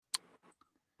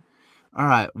All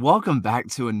right, welcome back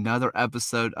to another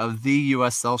episode of the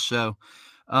USL Show.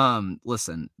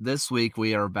 Listen, this week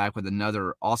we are back with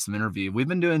another awesome interview. We've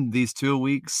been doing these 2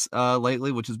 weeks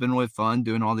lately, which has been really fun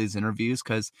doing all these interviews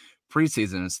because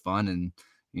preseason is fun and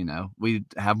we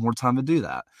have more time to do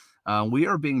that. We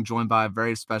are being joined by a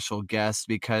very special guest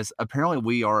because apparently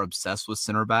we are obsessed with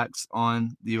center backs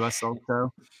on the USL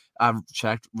Show. I've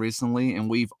checked recently, and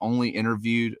we've only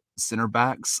interviewed center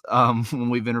backs when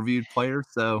we've interviewed players.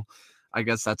 So I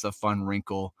guess that's a fun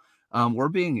wrinkle. We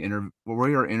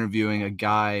are interviewing a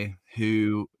guy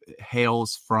who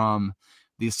hails from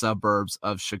the suburbs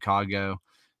of Chicago,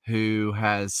 who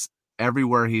has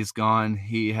everywhere he's gone,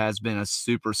 he has been a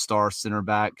superstar center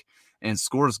back and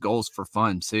scores goals for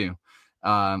fun too.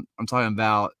 I'm talking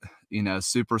about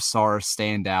superstar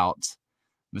standout,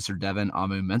 Mr. Devon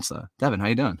Amoo-Mensah. Devon, how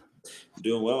you doing?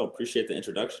 Doing well. Appreciate the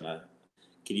introduction. I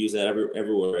could use that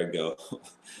everywhere I go.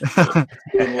 So,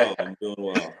 doing well. I'm doing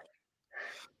well.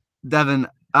 Devon,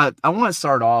 I want to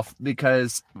start off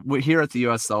because we here at the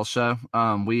USL show,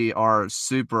 we are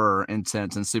super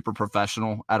intense and super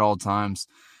professional at all times.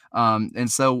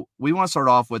 And so we want to start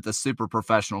off with a super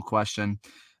professional question.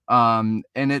 And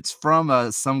it's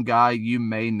from some guy you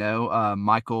may know,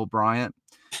 Michael Bryant.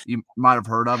 You might have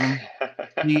heard of him.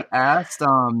 He asked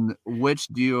which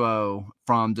duo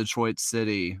from Detroit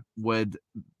City would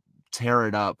tear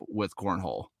it up with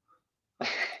Cornhole.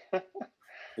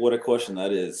 What a question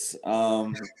that is.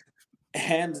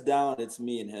 Hands down, it's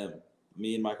me and him.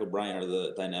 Me and Michael Bryant are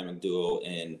the dynamic duo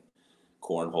in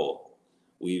Cornhole.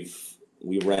 We've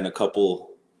we ran a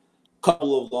couple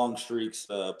of long streaks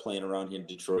playing around here in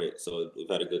Detroit, so we've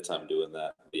had a good time doing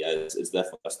that. But yeah, it's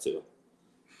definitely us too.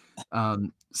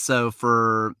 So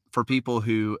for people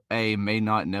who may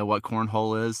not know what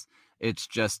cornhole is, it's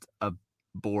just a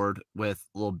board with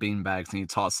little bean bags and you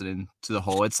toss it into the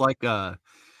hole. It's like the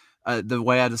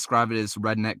way I describe it is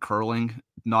redneck curling.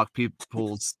 Knock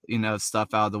people's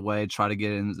stuff out of the way, try to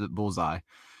get in the bullseye.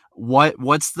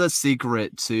 What's the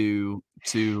secret to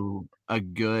a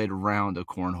good round of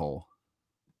cornhole?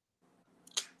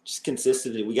 Just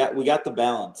consistency. We got the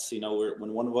balance.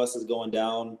 When one of us is going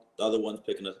down, the other one's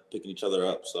picking each other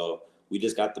up. So we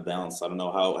just got the balance. I don't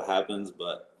know how it happens,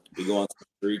 but we go on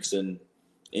streaks, and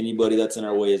anybody that's in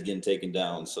our way is getting taken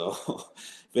down. So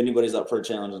if anybody's up for a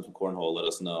challenge in cornhole, let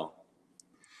us know.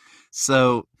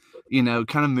 So,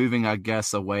 kind of moving, I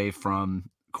guess, away from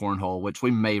cornhole, which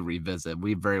we may revisit.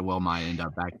 We very well might end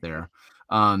up back there.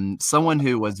 Someone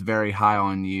who was very high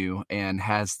on you and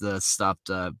has the stuff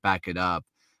to back it up.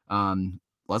 I'm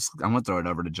gonna throw it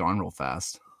over to John real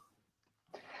fast.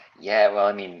 Yeah, well,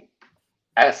 I mean,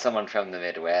 as someone from the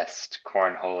Midwest,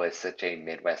 cornhole is such a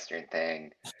Midwestern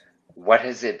thing. What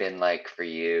has it been like for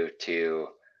you to,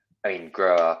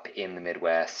 grow up in the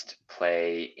Midwest,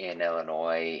 play in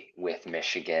Illinois with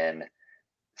Michigan,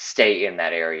 stay in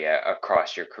that area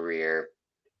across your career?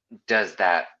 Does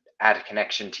that add a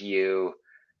connection to you?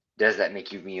 Does that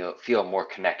make you feel more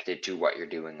connected to what you're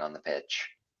doing on the pitch?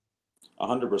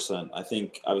 100%. I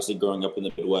think obviously growing up in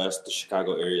the Midwest, the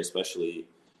Chicago area especially,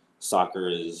 soccer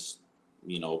is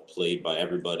played by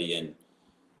everybody, and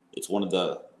it's one of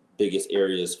the biggest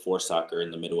areas for soccer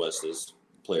in the Midwest is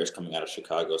players coming out of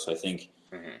Chicago. So I think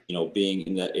being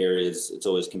in that area it's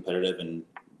always competitive, and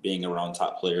being around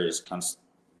top players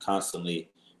constantly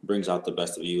brings out the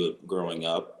best of you growing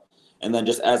up. And then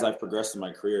just as I've progressed in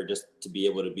my career, just to be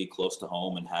able to be close to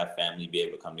home and have family be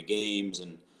able to come to games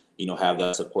and have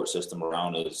that support system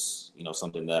around is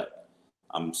something that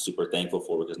I'm super thankful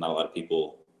for, because not a lot of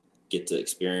people get to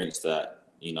experience that.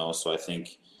 So I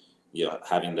think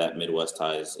having that Midwest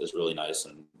ties is really nice,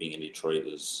 and being in Detroit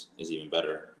is even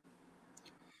better.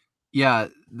 Yeah,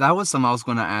 that was something I was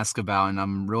going to ask about, and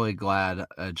I'm really glad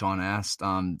John asked.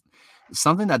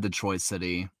 Something that Detroit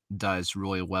City does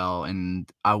really well, and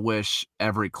I wish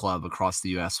every club across the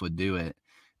U.S. would do it,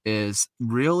 is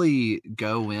really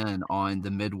go in on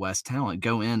the Midwest talent,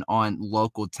 go in on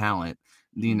local talent.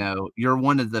 You're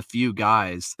one of the few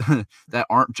guys that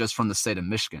aren't just from the state of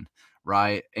Michigan,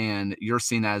 right? And you're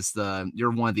seen as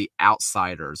you're one of the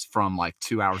outsiders from like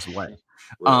 2 hours away.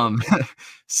 Right.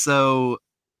 So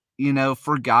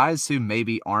for guys who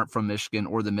maybe aren't from Michigan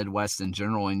or the Midwest in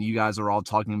general, and you guys are all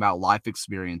talking about life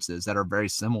experiences that are very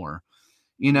similar,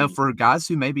 for guys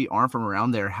who maybe aren't from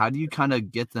around there, how do you kind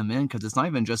of get them in? Because it's not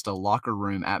even just a locker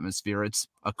room atmosphere, it's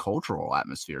a cultural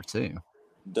atmosphere too.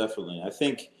 Definitely. I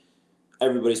think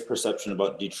everybody's perception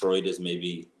about Detroit is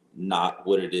maybe not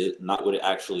what it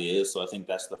actually is. So I think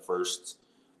that's the first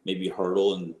maybe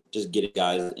hurdle, and just getting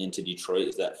guys into Detroit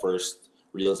is that first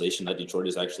realization that Detroit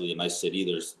is actually a nice city.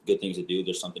 There's good things to do.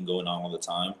 There's something going on all the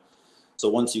time. So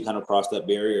once you kind of cross that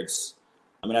barrier,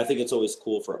 I think it's always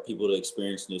cool for people to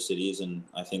experience new cities. And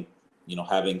I think,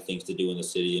 having things to do in the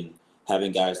city and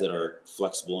having guys that are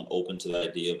flexible and open to the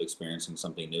idea of experiencing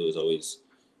something new is always,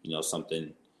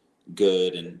 something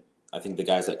good. And I think the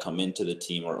guys that come into the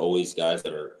team are always guys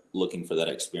that are looking for that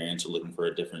experience or looking for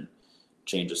a different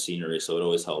change of scenery. So it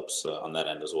always helps on that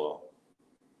end as well.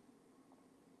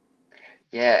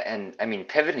 Yeah, and I mean,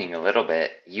 pivoting a little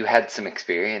bit, you had some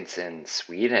experience in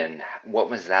Sweden. What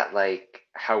was that like?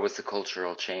 How was the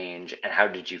cultural change, and how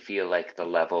did you feel like the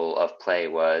level of play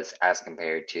was as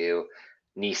compared to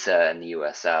NISA and the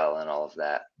USL and all of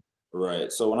that? Right.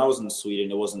 So when I was in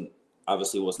Sweden, it wasn't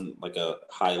like a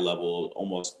high level,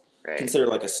 almost Right. considered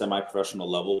like a semi-professional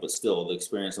level, but still the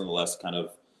experience nonetheless kind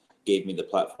of gave me the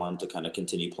platform to kind of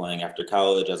continue playing after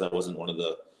college, as I wasn't one of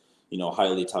the,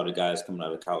 highly touted guys coming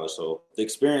out of college. So the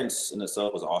experience in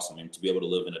itself was awesome. And to be able to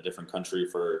live in a different country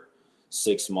for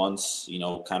 6 months,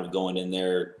 kind of going in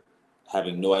there,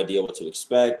 having no idea what to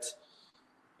expect,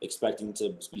 expecting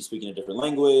to be speaking a different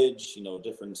language,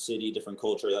 different city, different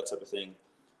culture, that type of thing.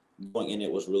 Going in,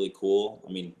 it was really cool.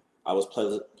 I mean, I was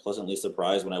pleasantly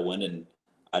surprised when I went, and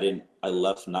I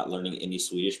left not learning any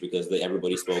Swedish because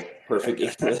everybody spoke perfect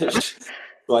English.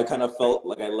 So I kind of felt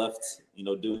like I left,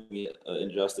 doing it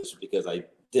injustice because I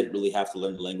didn't really have to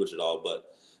learn the language at all.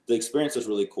 But the experience was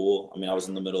really cool. I mean, I was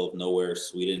in the middle of nowhere,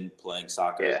 Sweden, playing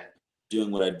soccer, Yeah.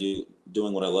 doing what I do,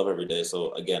 doing what I love every day.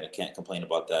 So again, I can't complain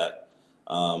about that.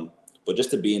 But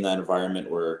just to be in that environment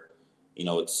where,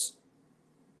 it's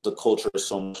the culture is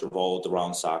so much revolved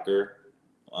around soccer,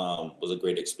 was a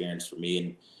great experience for me.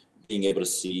 And being able to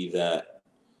see that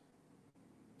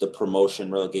the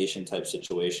promotion relegation type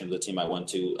situation, the team I went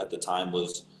to at the time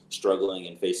was struggling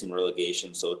and facing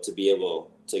relegation. So to be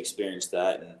able to experience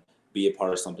that and be a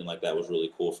part of something like that was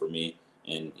really cool for me,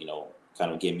 and,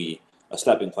 kind of gave me a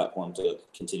stepping platform to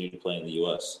continue to play in the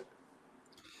U.S.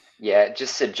 Yeah,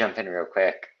 just to jump in real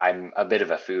quick, I'm a bit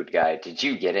of a food guy. Did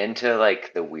you get into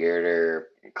like the weirder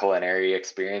culinary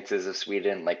experiences of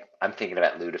Sweden? Like I'm thinking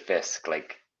about lutefisk,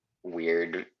 like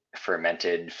weird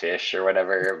fermented fish or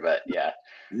whatever, but yeah.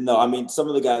 No, I mean, some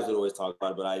of the guys would always talk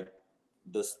about it, but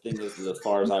this thing is, as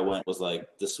far as I went, was like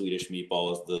the Swedish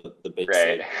meatballs, the Right.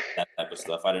 basic, that type of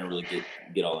stuff. I didn't really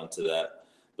get all into that.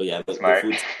 But yeah, the Smart.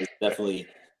 food is definitely.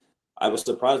 I was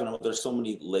surprised when I went. There's so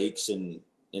many lakes in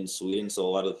Sweden, so a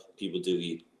lot of people do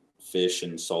eat fish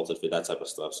and salted fish, that type of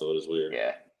stuff. So it is weird.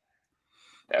 Yeah.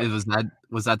 It Yep.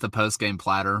 was that the post-game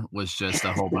platter was just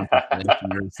a whole bunch of fish,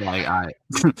 and you're just like, "Alright."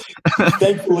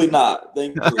 Thankfully not.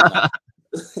 Thankfully not.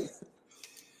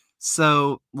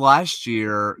 So, last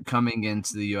year, coming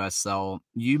into the USL,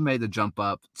 you made the jump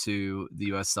up to the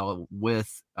USL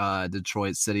with,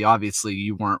 Detroit City. Obviously,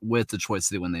 you weren't with Detroit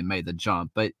City when they made the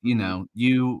jump, but, Mhm.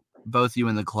 you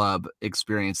and the club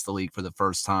experienced the league for the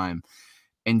first time,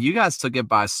 and you guys took it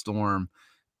by storm.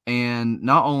 And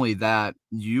not only that,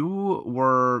 you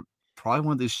were probably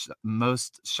one of the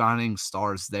most shining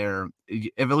stars there.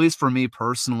 If at least for me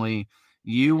personally,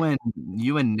 you and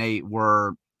Nate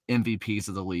were MVPs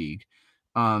of the league.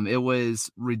 It was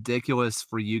ridiculous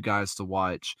for you guys to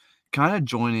watch. Kind of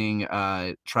joining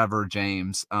Trevor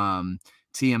James,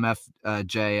 TMF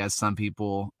J, as some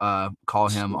people call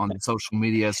him on the social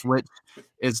medias, which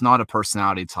is not a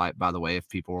personality type, by the way, if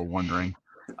people were wondering.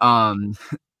 Um,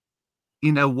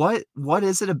 what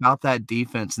is it about that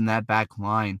defense and that back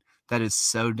line that is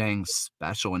so dang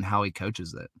special and how he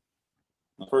coaches it?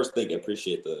 First thing, I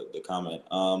appreciate the comment.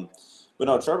 But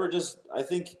no, Trevor just, I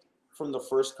think from the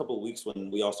first couple of weeks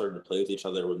when we all started to play with each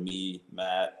other, with me,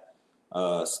 Matt,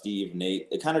 Steve, Nate,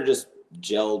 it kind of just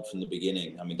gelled from the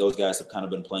beginning. I mean, those guys have kind of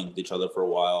been playing with each other for a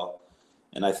while.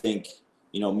 And I think,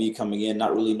 me coming in,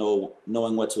 not really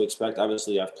knowing what to expect.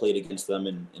 Obviously, I've played against them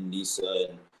in NISA,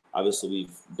 and obviously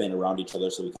we've been around each other,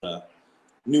 so we kind of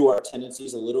knew our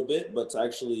tendencies a little bit. But to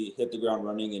actually hit the ground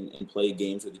running and play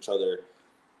games with each other,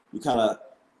 we kind of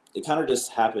it kind of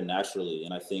just happened naturally.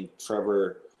 And I think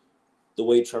the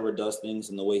way Trevor does things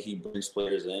and the way he brings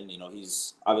players in,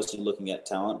 he's obviously looking at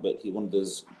talent, but one of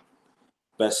his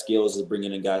best skills is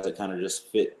bringing in guys that kind of just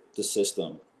fit the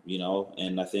system,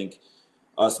 And I think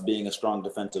us being a strong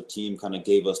defensive team kind of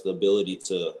gave us the ability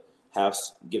to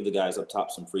give the guys up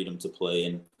top some freedom to play.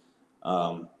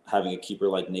 And having a keeper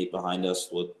like Nate behind us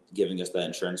with giving us that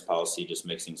insurance policy just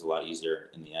makes things a lot easier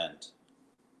in the end.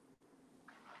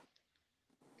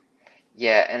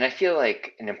 Yeah, and I feel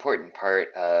like an important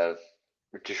part of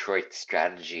Detroit's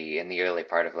strategy in the early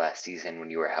part of last season when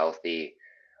you were healthy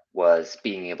was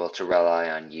being able to rely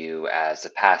on you as a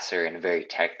passer and a very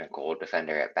technical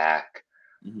defender at back.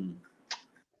 Mm-hmm.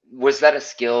 was that a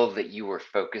skill that you were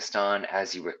focused on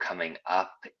as you were coming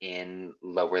up in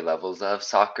lower levels of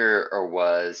soccer, or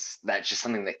was that just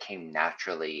something that came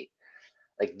naturally?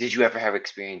 Like, did you ever have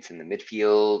experience in the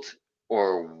midfield,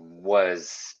 or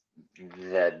was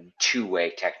the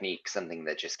two-way technique something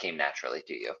that just came naturally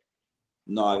to you?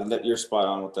 No, I think that you're spot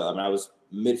on with that. I mean, I was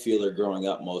midfielder growing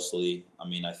up mostly. I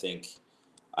mean, I think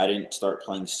I didn't start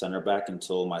playing center back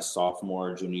until my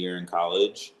sophomore, junior year in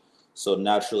college. So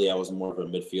naturally, I was more of a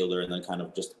midfielder. And then, kind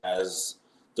of just as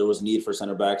there was need for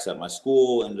center backs at my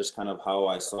school and just kind of how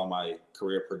I saw my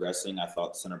career progressing, I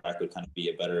thought center back would kind of be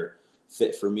a better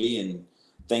fit for me. And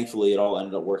thankfully, it all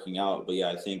ended up working out. But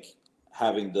yeah, I think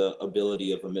having the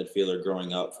ability of a midfielder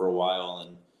growing up for a while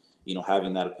and,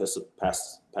 having that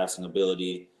passing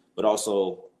ability, but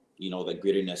also the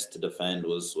grittiness to defend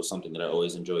was something that I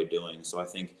always enjoyed doing. So I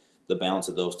think the balance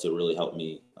of those two really helped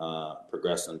me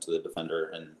progress into the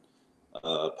defender and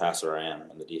passer I am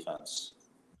in the defense.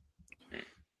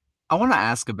 I want to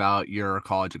ask about your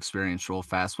college experience real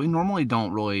fast. We normally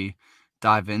don't really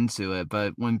dive into it,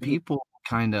 but when Mhm. people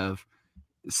kind of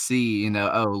see,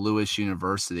 oh, Lewis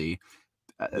University,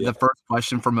 Yeah, the first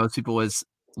question for most people is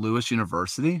Lewis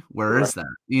University? Where right. is that?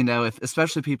 If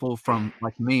especially people from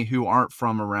like me who aren't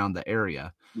from around the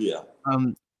area. Yeah,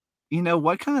 Um,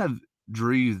 what kind of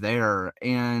drew you there?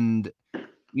 And,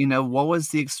 what was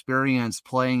the experience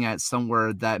playing at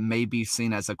somewhere that may be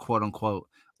seen as a quote unquote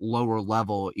lower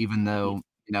level, even Mhm.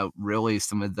 though, really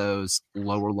some of those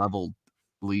lower level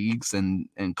leagues and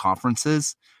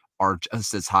conferences are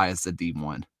just as high as the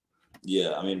D1?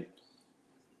 yeah. I mean,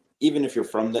 even if you're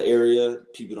from the area,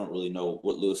 people don't really know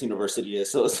what Lewis University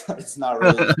is, so it's not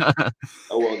really.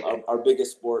 Oh well, our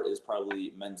biggest sport is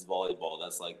probably men's volleyball.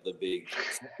 That's like the big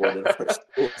sport at our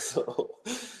school.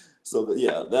 So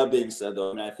yeah. That being said,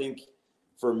 though, I mean, I think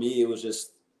for me it was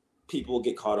just people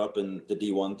get caught up in the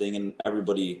D1 thing, and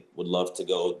everybody would love to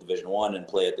go Division 1 and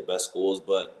play at the best schools.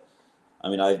 But I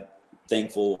mean, I'm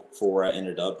thankful for where I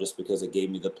ended up, just because it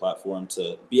gave me the platform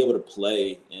to be able to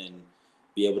play and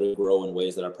be able to grow in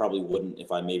ways that I probably wouldn't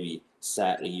if I maybe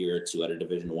sat a year or two at a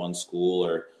Division 1 school,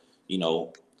 or you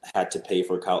know had to pay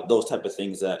for those type of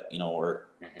things that or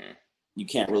Hmm. you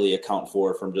can't really account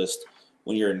for from just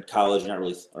when you're in college, you're not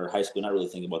really, or high school, not really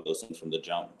thinking about those things from the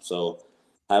jump. So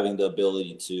having the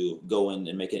ability to go in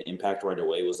and make an impact right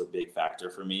away was a big factor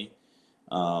for me,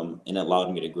 and it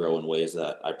allowed me to grow in ways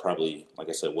that I probably, like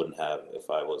I said, wouldn't have if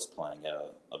I was playing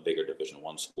at a bigger Division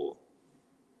 1 school.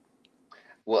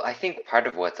 Well, I think part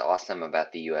of what's awesome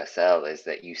about the USL is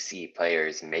that you see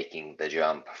players making the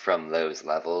jump from those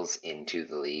levels into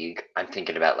the league. I'm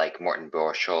thinking about like Morten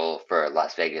Borschel for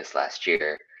Las Vegas last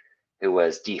year, who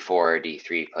was D4 or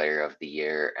D3 player of the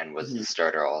year and was the Mhm.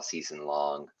 starter all season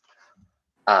long.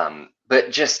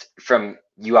 But just from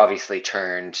you obviously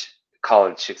turned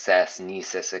college success,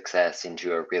 NISA success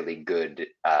into a really good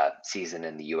season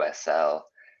in the USL,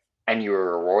 and you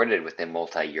were rewarded with a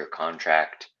multi-year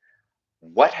contract.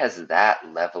 What has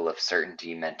that level of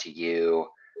certainty meant to you?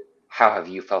 How have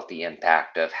you felt the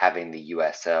impact of having the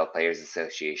USL Players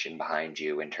Association behind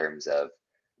you in terms of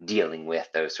dealing with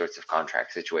those sorts of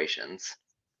contract situations?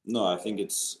 No, I think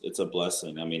it's a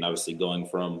blessing. I mean, obviously going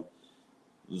from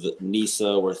the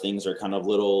NISA where things are kind of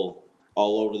little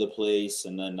all over the place,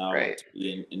 and then now Right. to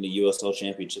be in the USL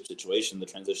Championship situation, the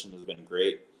transition has been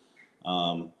great.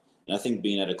 And I think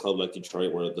being at a club like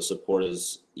Detroit, where the support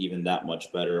is even that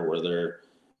much better, where they're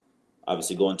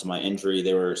obviously going to my injury,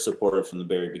 they were supportive from the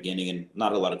very beginning, and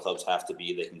not a lot of clubs have to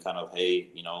be. They can kind of, hey,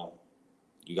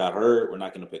 you got hurt, we're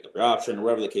not going to pick up your option, or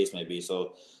whatever the case may be.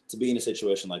 So to be in a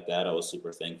situation like that, I was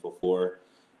super thankful for.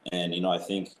 And I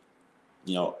think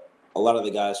a lot of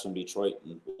the guys from Detroit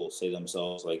will say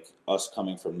themselves, like us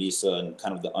coming from NISA and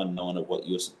kind of the unknown of what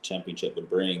U.S. Championship would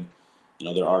bring.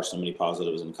 There are so many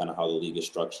positives in kind of how the league is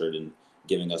structured and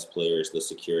giving us players the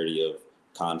security of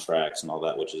contracts and all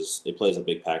that, which is it plays a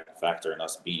big factor in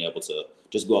us being able to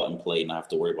just go out and play and not have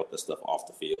to worry about this stuff off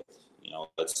the field.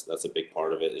 That's a big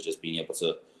part of it, is just being able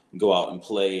to go out and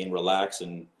play and relax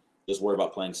and just worry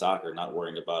about playing soccer, not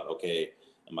worrying about, okay,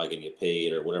 am I going to get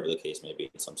paid or whatever the case may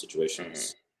be in some Hmm.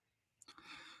 situations.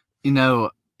 You know,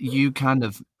 you kind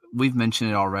of we've mentioned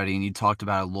it already, and you talked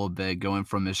about it a little bit going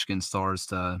from Michigan Stars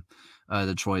to,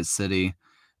 Detroit City.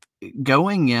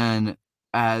 Going in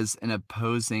as an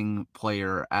opposing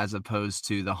player as opposed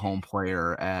to the home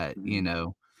player at,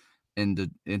 Mhm.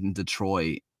 in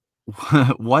Detroit,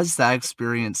 what's that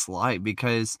experience like?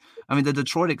 Because, I mean, the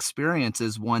Detroit experience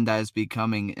is one that is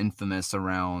becoming infamous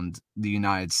around the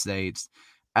United States.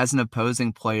 As an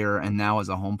opposing player and now as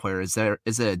a home player, is it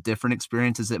a different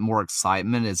experience? Is it more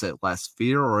excitement? Is it less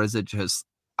fear? Or is it just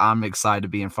I'm excited to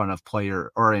be in front of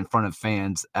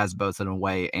fans as both an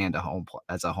away and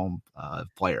as a home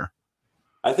player.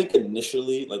 I think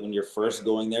initially, like when you're first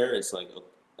going there, it's like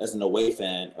as an away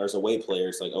fan or as a away player,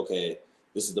 it's like, okay,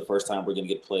 this is the first time we're going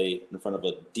to get play in front of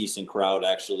a decent crowd.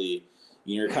 Actually,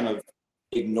 you're kind of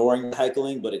ignoring the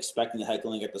heckling, but expecting the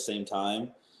heckling at the same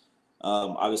time.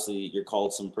 Obviously, you're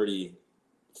called some pretty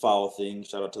foul things.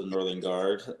 Shout out to the Northern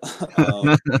Guard.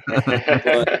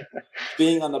 But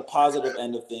being on the positive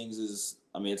end of things is,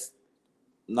 I mean, it's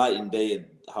night and day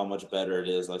how much better it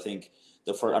is. I think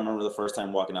I remember the first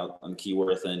time walking out on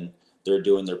Keyworth and they're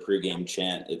doing their pregame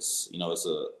chant. It's it's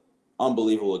a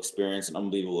unbelievable experience, an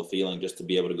unbelievable feeling just to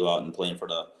be able to go out and play in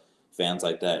front of fans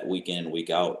like that week in and week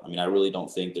out. I mean, I really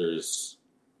don't think there's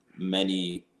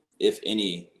many, if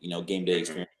any, game day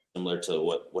experience similar to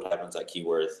what happens at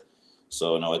Keyworth.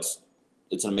 So no, it's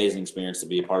an amazing experience to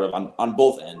be a part of on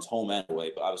both ends, home and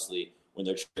away. But obviously, when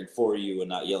they're cheering for you and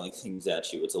not yelling things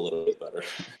at you, it's a little bit better.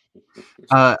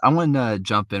 I want to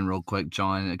jump in real quick,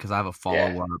 John, because I have a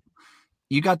follow-up.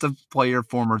 You got to play your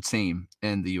former team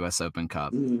in the U.S. Open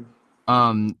Cup,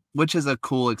 which is a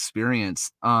cool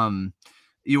experience.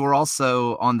 You were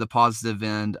also on the positive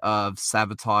end of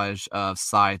sabotage of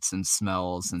sights and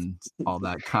smells and all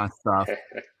that kind of stuff.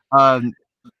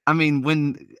 I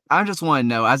mean, I just want to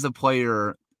know, as a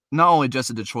player, not only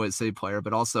just a Detroit City player,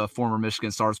 but also a former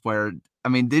Michigan Stars player, I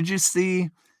mean, did you see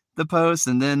the post?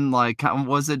 And then, like,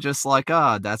 was it just like,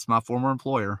 that's my former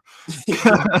employer?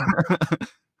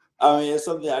 I mean, it's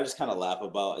something I just kind of laugh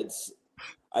about.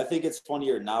 I think it's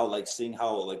funnier now, like seeing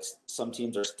how like some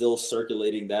teams are still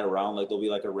circulating that around. Like there'll be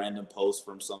like a random post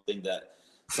from something that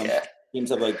some teams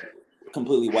have like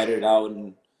completely whited it out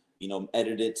and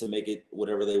edited it to make it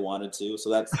whatever they wanted to. So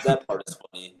that part is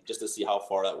funny, just to see how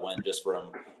far that went just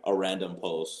from a random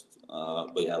post.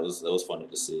 But yeah, it was funny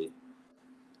to see.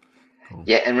 Cool.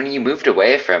 Yeah, and when you moved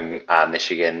away from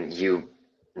Michigan, you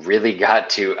really got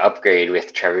to upgrade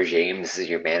with Trevor James as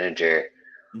your manager.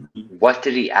 Mm-hmm. What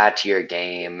did he add to your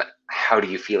game? How do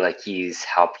you feel like he's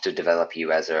helped to develop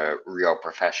you as a real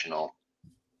professional?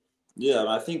 Yeah,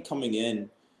 I think coming in,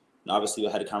 obviously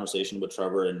I had a conversation with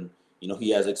Trevor, and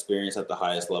he has experience at the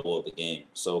highest level of the game.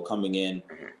 So coming in,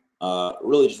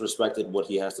 really just respected what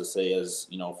he has to say as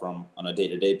from on a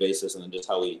day-to-day basis, and then just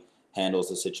how he handles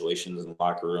the situations in the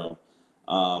locker room.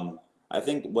 I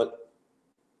think what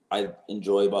I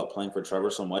enjoy about playing for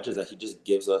Trevor so much is that he just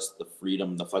gives us the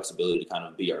freedom, the flexibility to kind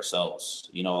of be ourselves.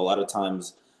 A lot of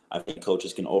times I think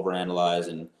coaches can overanalyze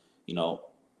and,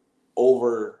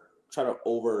 try to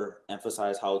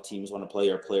overemphasize how teams want to play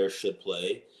or players should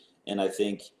play. And I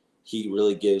think he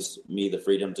really gives me the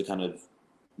freedom to kind of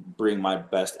bring my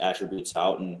best attributes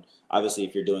out. And obviously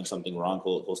if you're doing something wrong,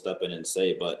 he'll step in and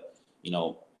say, but,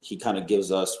 he kind of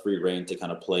gives us free reign to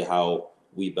kind of play how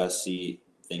we best see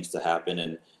things to happen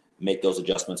and make those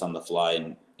adjustments on the fly.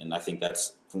 And I think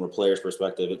that's, from a player's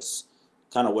perspective, it's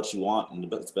kind of what you want in the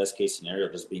best case scenario,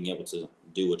 just being able to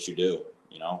do what you do,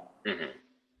 Mm-hmm.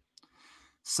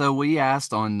 So we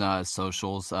asked on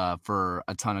socials for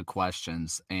a ton of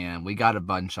questions, and we got a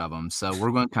bunch of them. So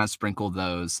we're going to kind of sprinkle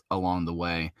those along the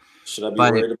way. Should I be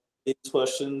worried about these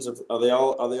questions? Are they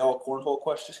all cornhole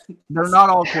questions? They're not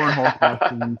all cornhole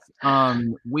questions.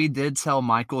 We did tell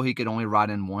Michael he could only write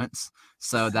in once,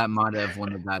 so that might have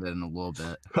limited that in a little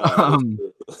bit.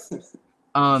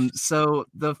 So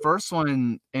the first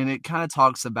one, and it kind of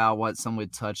talks about what someone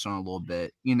touched on a little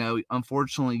bit.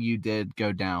 Unfortunately, you did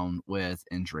go down with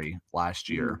injury last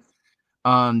year.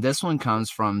 This one comes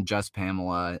from Just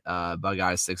Pamela,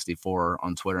 Bug-Eye64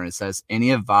 on Twitter, and it says,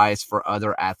 any advice for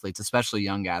other athletes, especially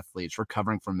young athletes,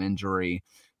 recovering from injury,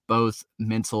 both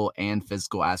mental and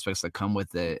physical aspects that come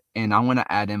with it? And I want to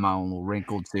add in my own little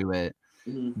wrinkle to it.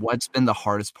 What's been the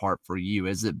hardest part for you?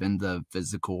 Has it been the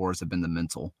physical or has it been the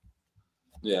mental?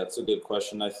 Yeah, that's a good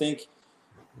question. I think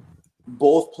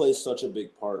both play such a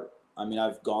big part. I mean,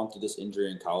 I've gone through this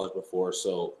injury in college before,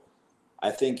 so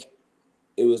I think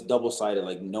it was double-sided.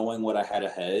 Like, knowing what I had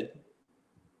ahead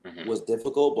was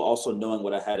difficult, but also knowing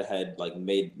what I had ahead like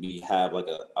made me have like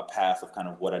a path of kind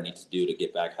of what I need to do to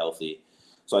get back healthy.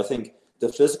 So I think the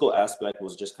physical aspect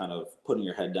was just kind of putting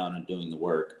your head down and doing the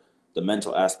work. The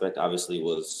mental aspect obviously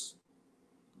was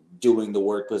doing the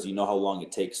work because you know how long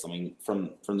it takes. I mean,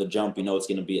 from the jump, it's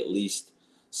going to be at least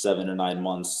 7 or 9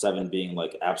 months, 7 being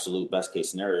like absolute best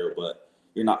case scenario, but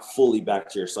you're not fully back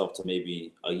to yourself to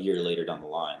maybe a year later down the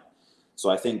line. So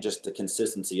I think just the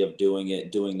consistency of doing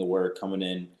it, doing the work, coming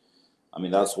in. I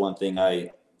mean, that's one thing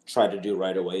I try to do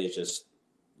right away is just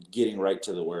getting right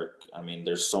to the work. I mean,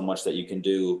 there's so much that you can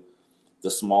do,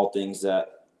 the small things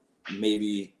that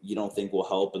maybe you don't think will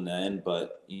help in the end,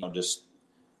 but just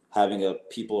having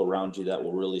people around you that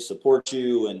will really support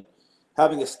you, and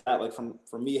having a stat like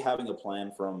for me having a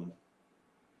plan from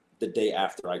the day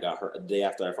after I got hurt, the day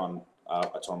after I found I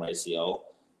tore my ACL.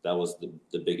 That was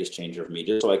the biggest changer for me,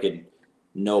 just so I could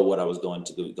know what I was going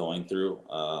to be going through.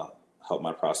 Helped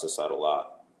my process out a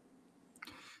lot.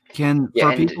 Yeah, for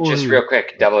and people just who real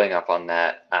quick, doubling up on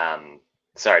that.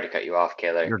 Sorry to cut you off,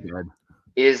 Kaylor. you're good.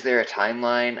 Is there a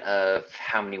timeline of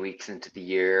how many weeks into the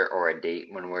year or a date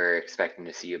when we're expecting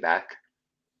to see you back?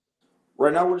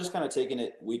 Right now, we're just kind of taking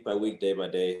it week by week, day by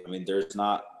day. I mean, there's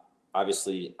not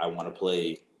obviously I want to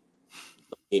play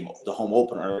the home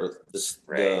opener,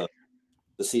 Right.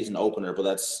 the season opener, but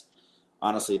that's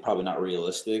honestly probably not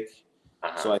realistic.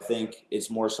 So Uh-huh. I think it's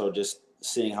more so just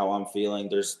seeing how I'm feeling.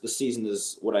 The season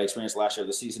is what I experienced last year.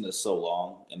 The season is so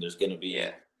long, and there's going to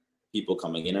Yeah. be people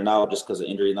coming in and out just because of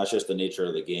injury, and that's just the nature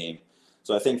of the game.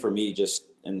 So I think for me, just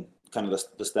and kind of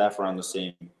the staff are on the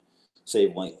same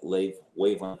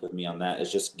wavelength with me on that.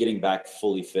 Is just getting back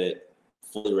fully fit,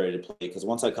 fully ready to play. Because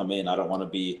once I come in, I don't want to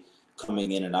be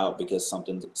coming in and out because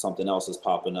something else is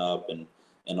popping up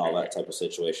and all that type of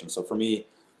situation. So for me,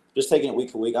 just taking it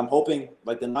week to week. I'm hoping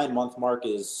like the 9 month mark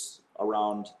is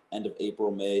around end of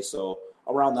April, May. So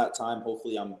around that time,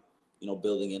 hopefully I'm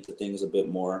building into things a bit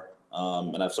more.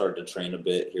 And I've started to train a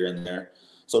bit here and there.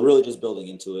 So really just building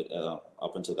into it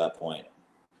up until that point.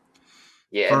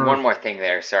 Yeah, and For one more thing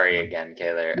there. Sorry again,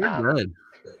 Kaylor. you're good.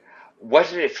 What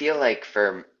did it feel like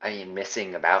for,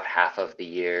 missing about half of the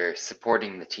year,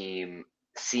 supporting the team,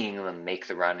 seeing them make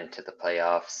the run into the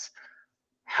playoffs?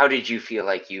 How did you feel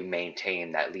like you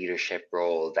maintained that leadership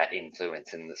role, that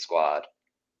influence in the squad?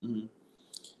 Mm-hmm.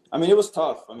 I mean, it was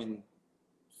tough. I mean,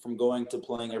 from going to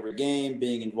playing every game,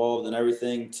 being involved in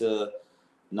everything, to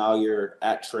now you're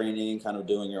at training, kind of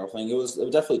doing your own thing. It was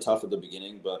definitely tough at the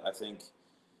beginning, but I think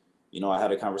I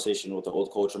had a conversation with the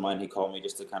old coach of mine. He called me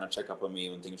just to kind of check up on me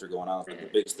when things were going on. But the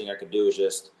Mm-hmm. biggest thing I could do is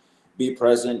just be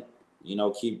present,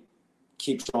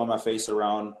 keep showing my face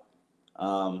around.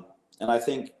 And I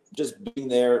think just being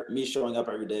there, me showing up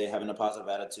every day, having a positive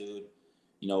attitude,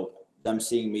 them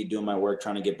seeing me doing my work,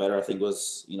 trying to get better, I think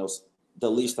was, the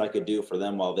least I could do for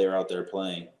them while they're out there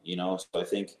playing, So I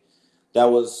think that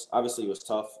was obviously it was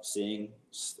tough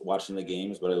watching the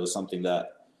games, but it was something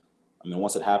that, I mean,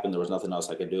 once it happened, there was nothing else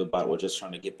I could do about it. We're just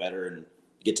trying to get better and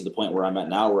get to the point where I'm at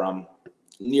now, where I'm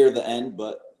near the end,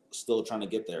 but still trying to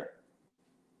get there.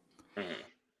 Mm-hmm.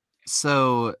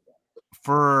 So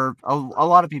for a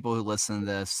lot of people who listen to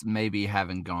this, maybe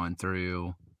haven't gone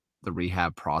through the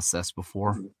rehab process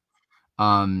before.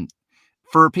 Um,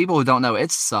 for people who don't know,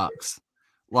 it sucks.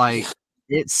 Like,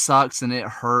 Yeah. it sucks and it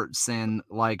hurts and,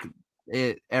 like,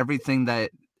 everything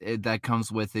that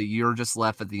comes with it, you're just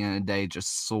left at the end of the day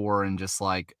just sore and just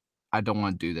like, "I don't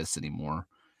wanna do this anymore."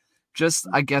 Just,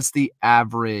 I guess, the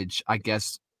average,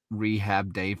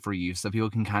 rehab day for you so people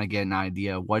can kinda get an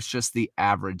idea. What's just the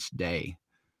average day?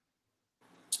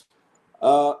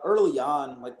 Early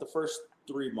on, like the first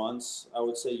 3 months, I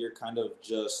would say you're kind of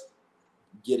just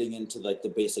getting into like the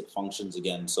basic functions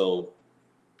again. So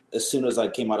as soon as I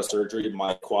came out of surgery,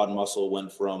 my quad muscle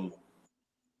went from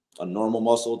a normal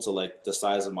muscle to like the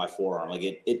size of my forearm. Like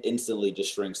it instantly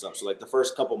just shrinks up. So like the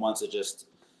first couple months, it just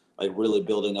like really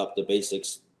building up the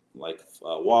basics, like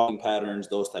walking patterns,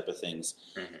 those type of things.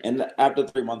 Mm-hmm. And after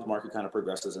the 3 month mark, it kind of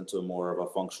progresses into a more of a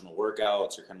functional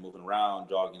workout. So you're kind of moving around,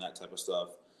 jogging, that type of stuff.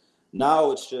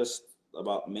 Now it's just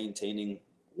about maintaining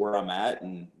where I'm at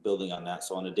and building on that.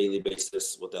 So on a daily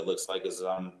basis, what that looks like is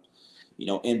I'm,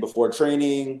 in before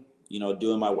training,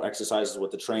 doing my exercises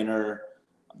with the trainer.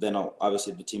 Then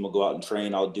obviously the team will go out and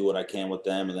train. I'll do what I can with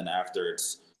them. And then after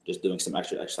it's just doing some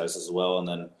extra exercises as well. And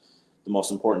then the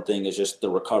most important thing is just the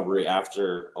recovery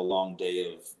after a long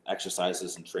day of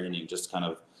exercises and training, just kind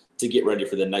of to get ready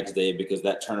for the next day, because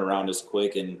that turnaround is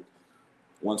quick. And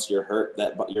once you're hurt,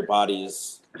 that your body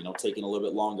is, taking a little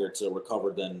bit longer to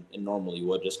recover than it normally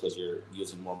would, just because you're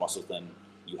using more muscle than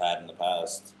you had in the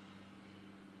past.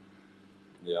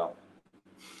 Yeah.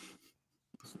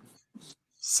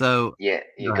 So Yeah,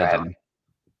 you go go ahead, ahead. Tom.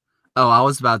 Oh,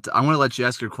 I'm gonna let you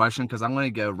ask your question because I'm gonna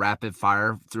go rapid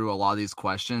fire through a lot of these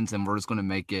questions, and we're just gonna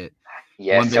make it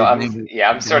Yeah, one so big I'm thing. yeah,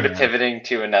 I'm sort of pivoting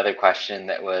to another question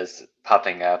that was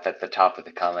popping up at the top of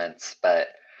the comments, but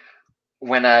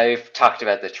when I've talked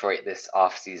about Detroit this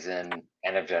off season,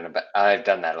 and I've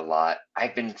done that a lot,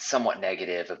 I've been somewhat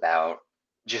negative about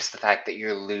just the fact that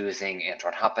you're losing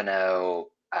Antoine Hapano,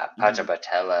 Paja Mm-hmm.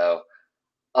 Botello,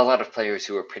 a lot of players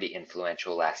who were pretty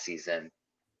influential last season.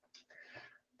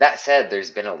 That said,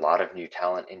 there's been a lot of new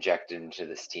talent injected into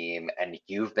this team, and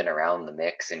you've been around the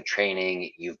mix in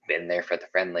training. You've been there for the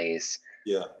friendlies.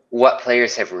 Yeah. What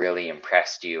players have really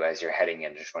impressed you as you're heading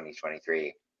into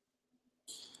 2023?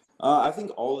 I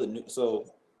think all the new. So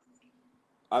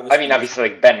I mean, obviously, obviously,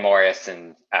 like Ben Morris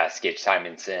and Skitch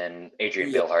Simonson, Adrian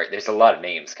yeah, Billhart. There's a lot of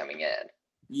names coming in.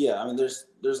 yeah. I mean, there's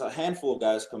a handful of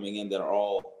guys coming in that are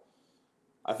all.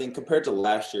 I think compared to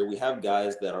last year, we have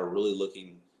guys that are really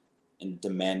looking and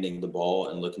demanding the ball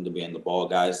and looking to be on the ball.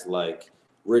 Guys like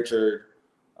Richard,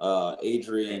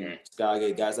 Adrian, Hmm.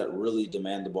 Skage, guys that really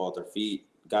demand the ball at their feet.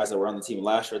 Guys that were on the team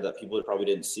last year that people probably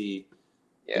didn't see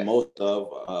the Yeah, most of.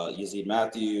 Yazid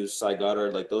Matthews, Cy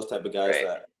Goddard, like those type of guys right.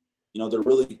 that, they're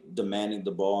really demanding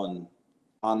the ball, and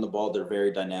on the ball, they're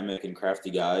very dynamic and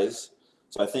crafty guys.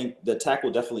 So I think the attack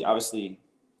will definitely, obviously,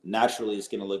 naturally, it's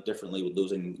going to look differently with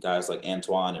losing guys like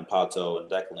Antoine and Pato and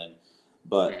Declan.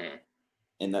 But Hmm.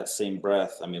 in that same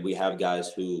breath, I mean, we have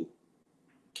guys who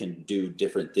can do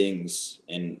different things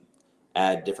and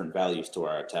add different values to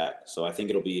our attack. So I think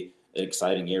it'll be an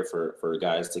exciting year for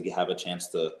guys to have a chance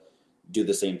to do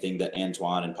the same thing that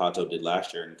Antoine and Pato did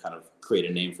last year and kind of create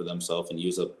a name for themselves and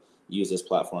use this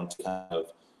platform to kind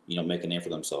of make a name for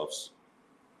themselves.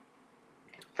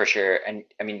 For sure. And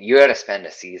I mean, you had to spend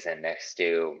a season next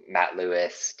to Matt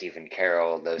Lewis, Stephen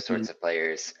Carroll, those Mhm. sorts of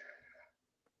players.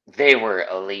 They were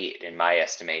elite in my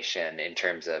estimation in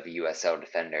terms of USL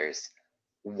defenders.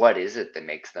 What is it that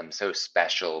makes them so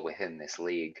special within this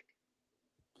league?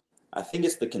 I think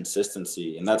it's the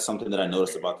consistency, and that's something that I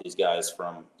noticed about these guys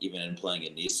from even in playing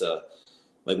in NISA.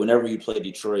 Like whenever you play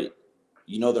Detroit,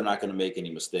 they're not going to make any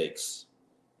mistakes,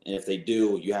 and if they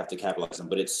do, you have to capitalize them.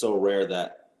 But it's so rare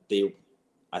that they.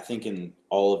 I think in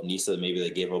all of NISA, maybe they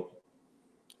gave up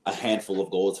a handful of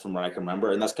goals from what I can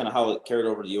remember, and that's kind of how it carried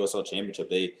over to the USL Championship.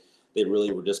 They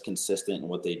really were just consistent in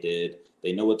what they did.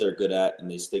 They know what they're good at,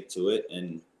 and they stick to it,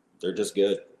 and they're just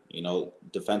good.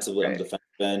 Defensively on Right. the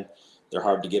defensive end, they're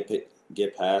hard to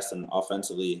get past, and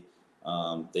offensively,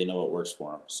 they know what works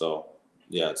for them. So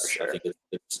yeah, For I sure. think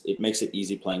it makes it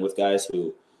easy playing with guys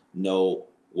who know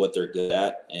what they're good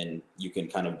at, and you can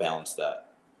kind of balance that.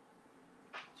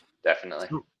 Definitely.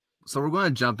 So we're going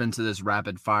to jump into this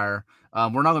rapid fire.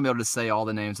 We're not going to be able to say all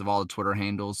the names of all the Twitter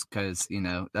handles because,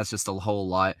 that's just a whole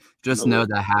lot. Just No know worries.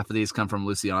 that half of these come from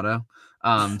Luciano.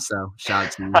 So shout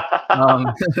out to you. Um,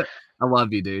 I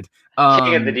love you, dude.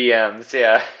 King of the DMs,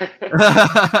 yeah.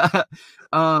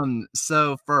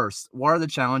 So first, what are the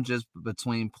challenges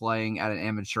between playing at an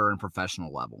amateur and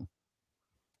professional level?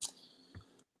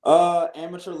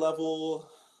 Amateur level,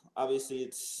 obviously,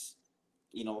 it's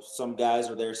some guys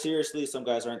are there seriously, some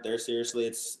guys aren't there seriously.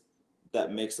 It's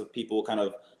that mix of people kind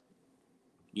of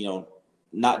you know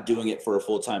not doing it for a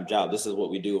full-time job. This is what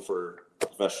we do for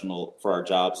our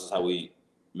jobs. This is how we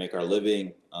make our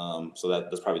living. So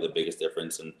that's probably the biggest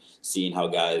difference. And seeing how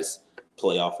guys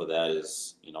play off of that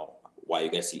is why you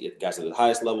guys see guys at the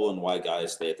highest level and why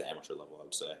guys stay at the amateur level, I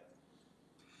would say.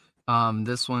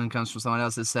 This one comes from someone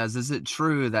else that says, "Is it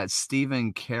true that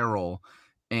Stephen Carroll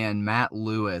and Matt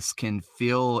Lewis can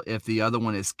feel if the other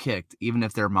one is kicked, even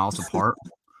if they're miles apart?"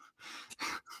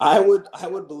 I would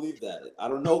believe that. I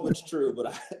don't know if it's true,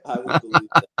 but I would believe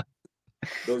that.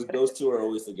 Those two are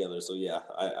always together. So yeah,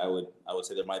 I would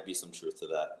say there might be some truth to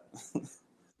that.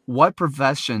 What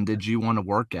profession did you want to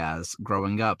work as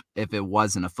growing up if it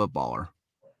wasn't a footballer?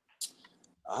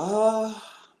 Uh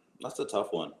that's a tough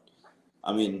one.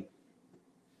 I mean,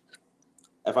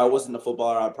 if I wasn't a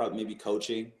footballer, I'd probably maybe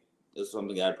coaching is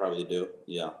something I'd probably do.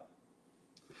 Yeah.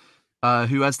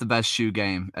 Who has the best shoe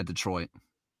game at Detroit?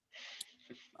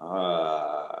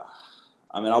 Uh,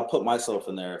 I mean, I'll put myself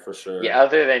in there for Yeah, sure.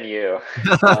 other than you.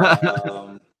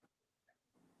 Um,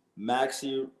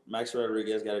 Maxi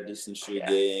Rodriguez got a decent shoe Yeah.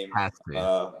 game. Has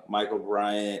to. Michael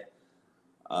Bryant,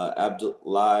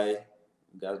 Abdullahi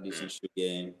got a decent shoe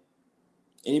game.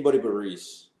 Anybody but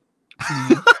Reese.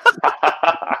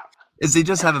 Is he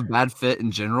just have a bad fit in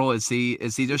general? Is he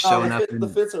just No, showing up the in?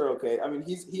 fits are okay. I mean,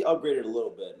 he upgraded a little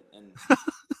bit, and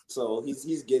so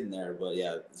he's getting there. But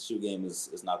yeah, the shoe game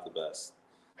is not the best.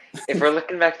 If we're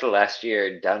looking back to last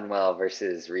year, Dunwell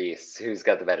versus Reese, who's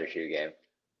got the better shoe game?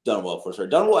 Dunwell for sure.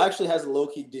 Dunwell actually has a low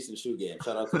key decent shoe game.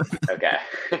 Shout out to him.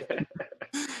 Okay.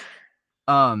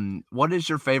 What is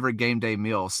your favorite game day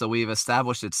meal? So we've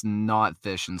established it's not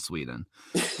fish in Sweden.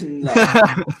 No.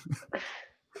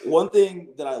 One thing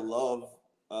that I love,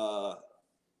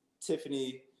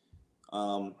 Tiffany,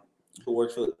 who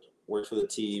works for the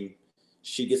team,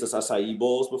 she gets us acai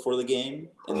bowls before the game,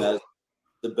 and that's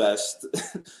the best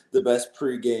the best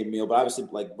pregame meal. But obviously,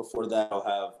 like before that, I'll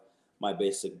have my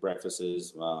basic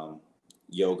breakfasts,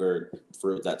 yogurt,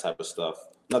 fruit, that type of stuff.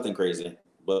 Nothing crazy,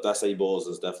 but acai bowls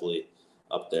is definitely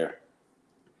up there.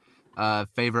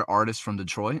 Favorite artist from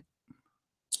Detroit?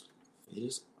 It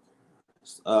is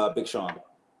Big Sean.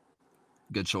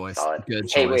 Good choice. Solid. Good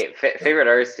Hey, choice. wait, favorite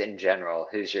artist in general?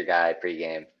 Who's your guy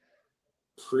pregame?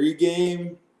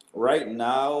 Pre-game right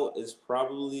now is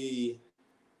probably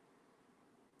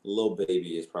Lil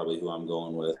Baby is probably who I'm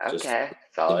going with. Just Okay, give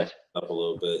it solid. up a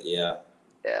little bit. Yeah.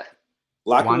 Yeah.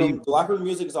 Locker Why do room you, locker room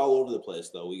music is all over the place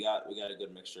though. We got a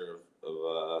good mixture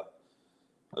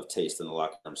of taste in the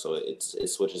locker room, so it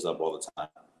switches up all the time.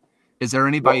 is there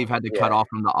anybody Well, you've had to cut yeah, off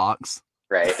from the aux?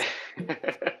 right.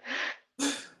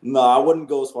 No, I wouldn't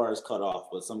go as far as cut off,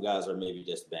 but some guys are maybe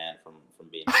just banned from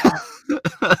being on.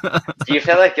 Do you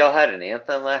feel like y'all had an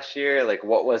anthem last year? Like,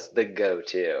 what was the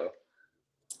go-to?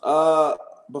 Uh,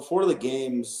 Before the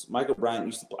games, Michael Bryant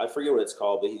used to. I forget what it's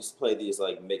called, but he used to play these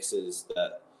like mixes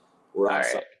that were All on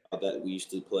right. site that we used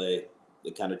to play.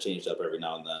 That kind of changed up every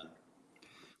now and then.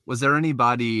 Was there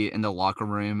anybody in the locker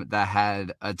room that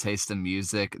had a taste in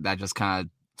music that just kind of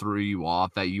threw you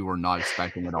off that you were not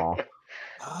expecting at all?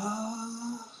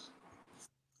 Uh,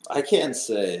 I can't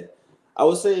say. I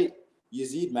would say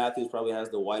Yazid Matthews probably has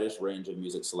the widest range of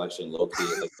music selection, low key.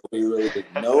 Like nobody really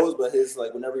knows, but his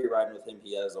like whenever you're riding with him,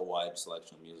 he has a wide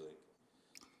selection of music.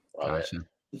 Love it.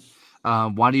 Gotcha.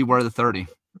 Why do you wear the 30?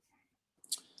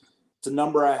 It's a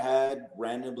number I had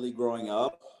randomly growing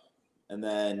up, and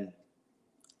then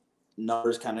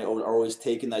numbers kind of are always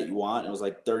taken that you want. It was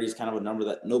like 30 is kind of a number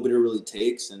that nobody really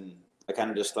takes, and I kind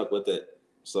of just stuck with it.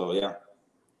 So yeah.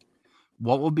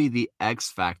 What will be the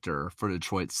X factor for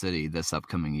Detroit City this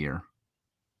upcoming year?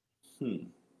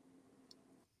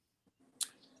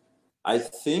 I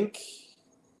think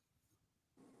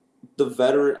the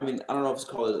veteran. I mean, I don't know if it's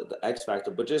called the X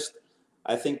factor, but just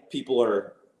I think people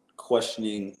are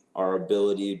questioning our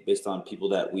ability based on people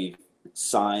that we've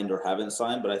signed or haven't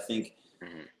signed. But I think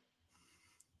Mhm.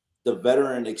 the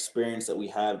veteran experience that we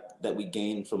have that we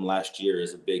gained from last year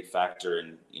is a big factor,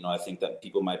 and I think that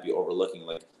people might be overlooking.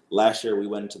 Like last year, we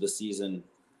went into the season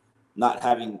not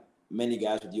having many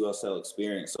guys with USL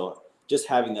experience, so just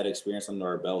having that experience under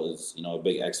our belt is a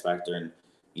big X factor, and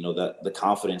that the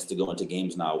confidence to go into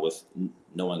games now with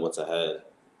knowing what's ahead.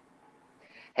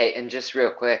 Hey, and just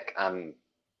real quick, I'm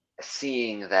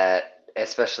seeing that,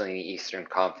 especially in the Eastern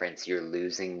Conference, you're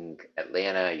losing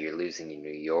Atlanta, you're losing in New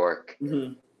York.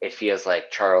 Mm-hmm. It feels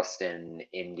like Charleston,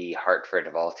 Indy, Hartford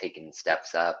have all taken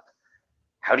steps up.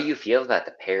 How do you feel about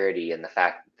the parity and the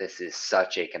fact that this is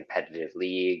such a competitive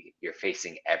league? You're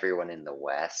facing everyone in the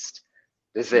West.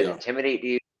 Does it Yeah, intimidate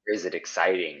you, or is it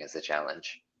exciting as a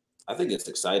challenge? I think it's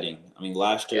exciting. I mean,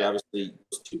 last year, Yeah. obviously,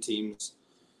 those two teams,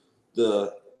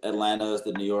 the Atlantas,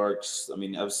 the New Yorks. I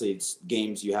mean, obviously, it's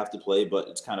games you have to play, but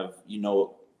it's kind of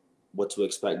what to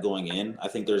expect going in. I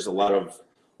think there's a lot Mhm. of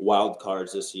wild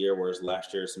cards this year, whereas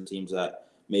last year, some teams that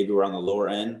maybe were on the lower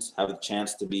end have a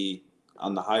chance to be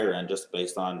on the higher end just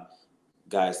based on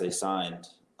guys they signed.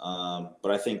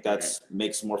 But I think Mhm. that's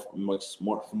makes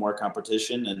more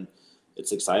competition, and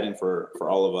it's exciting for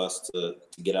all of us to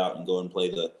get out and go and play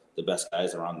the best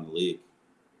guys around the league.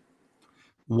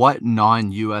 What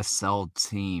non-USL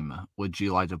team would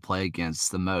you like to play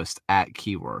against the most at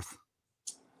Keyworth?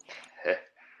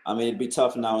 I mean, it'd be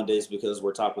tough nowadays because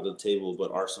we're top of the table,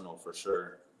 but Arsenal for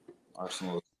sure.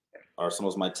 Arsenal,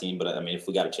 Arsenal's my team, but I mean, if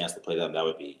we got a chance to play them, that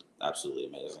would be absolutely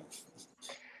amazing.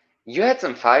 You had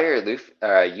some fire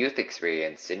youth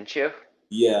experience, didn't you?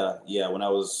 Yeah. When I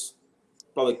was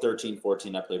probably 13,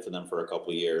 14, I played for them for a couple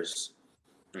of years.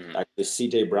 Mhm. Actually,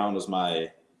 CJ Brown was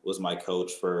my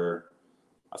coach for.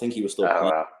 I think he was still Oh, playing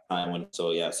wow. at the time when.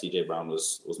 So yeah, CJ Brown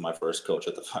was my first coach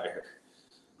at the Fire.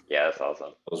 Yeah, that's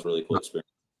awesome. That was a really cool experience.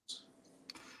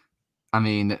 I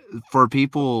mean, for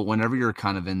people, whenever you're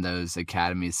kind of in those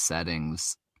academy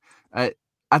settings, I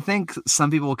I think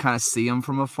some people kind of see them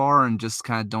from afar and just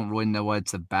kind of don't really know what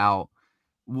it's about.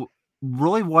 W-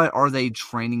 Really, what are they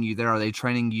training you there? Are they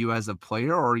training you as a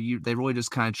player, or are they really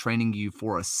just kind of training you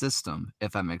for a system,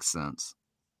 if that makes sense?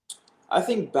 I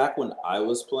think back when I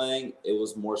was playing, it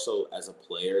was more so as a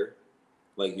player.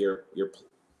 Like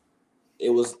it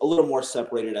was a little more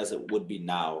separated as it would be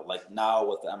now. Like now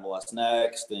with the MLS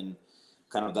Next and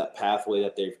kind of that pathway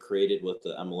that they've created with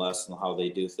the MLS and how they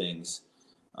do things.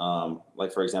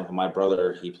 Like for example, my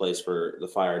brother, he plays for the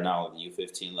Fire now at the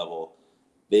U15 level.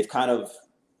 They've kind of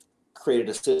created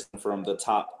a system from the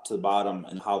top to the bottom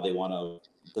and how they want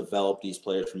to develop these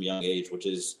players from a young age, which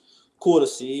is cool to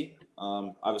see.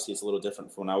 Obviously, it's a little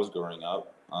different from when I was growing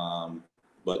up,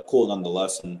 but cool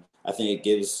nonetheless. And I think it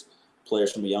gives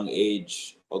players from a young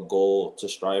age a goal to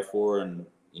strive for, and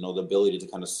the ability to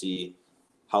kind of see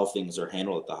how things are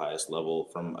handled at the highest level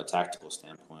from a tactical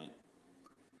standpoint.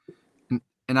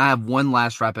 And I have one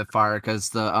last rapid fire because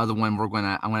the other one I'm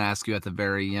gonna ask you at the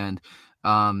very end.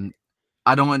 Um,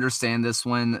 I don't understand this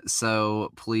one,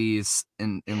 so please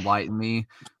enlighten me.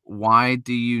 Why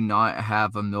do you not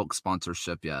have a milk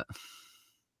sponsorship yet?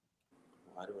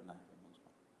 Why do I not?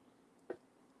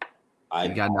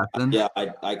 You I got nothing? yeah,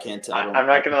 I can't. I don't. I'm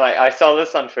not gonna lie. I saw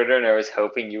this on Twitter and I was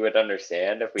hoping you would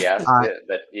understand if we asked I it,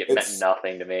 but it meant It's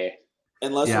nothing to me.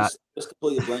 unless yeah. it's just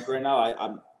completely blank right now.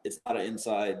 I'm. It's not an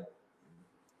inside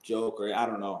joke or I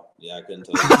don't know. Yeah, I couldn't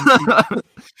tell you.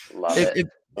 Love it, it. it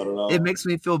I don't it know. makes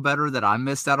me feel better that I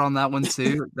missed out on that one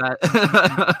too. That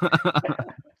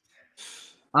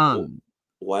um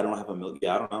Why don't I have a milk?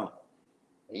 Yeah, I don't know.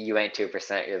 You ain't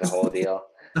 2%. You're the whole deal.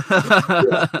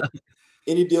 Yeah.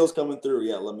 Any deals coming through?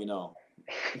 Yeah, let me know.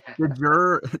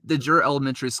 did your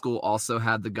elementary school also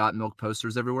have the got milk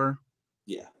posters everywhere?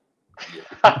 Yeah,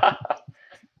 yeah.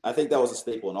 I think that was a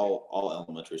staple in all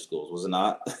elementary schools, was it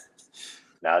not?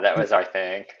 No, that was our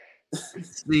thing.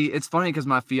 See, it's funny because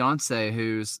my fiance,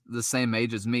 who's the same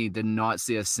age as me, did not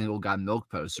see a single got milk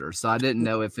poster, so I didn't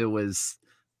know if it was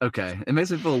okay. It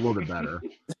makes me feel a little bit better.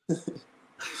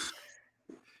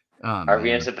 Oh Are we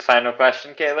man. into the final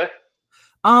question, Kayla?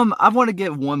 I want to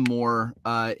get one more,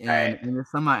 All and right.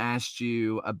 it's something I asked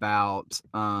you about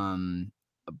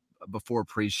before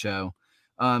pre-show.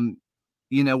 Um,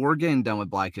 we're getting done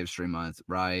with Black History Month,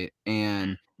 right?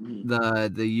 And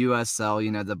Mhm. the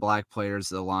USL, the Black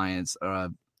Players Alliance,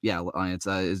 Alliance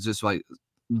is just like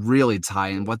really tight,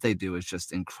 and what they do is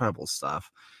just incredible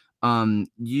stuff.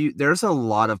 There's a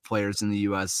lot of players in the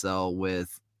USL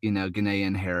with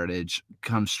Ghanaian heritage,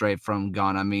 come straight from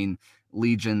Ghana. I mean,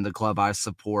 Legion, the club I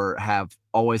support, have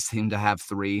always seemed to have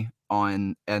three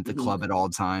on at the Mhm. club at all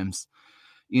times.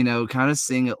 Kind of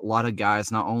seeing a lot of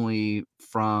guys not only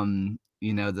from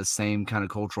the same kind of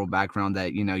cultural background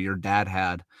that your dad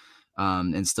had,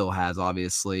 and still has,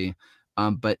 obviously,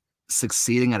 but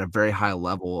succeeding at a very high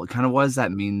level. Kind of what does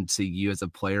that mean to you as a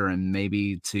player, and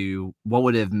maybe to what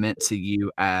would it have meant to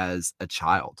you as a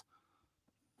child?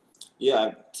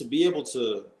 Yeah, to be able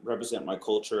to represent my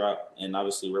culture and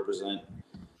obviously represent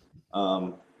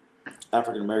um,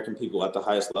 African American people at the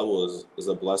highest level is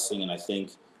a blessing. And I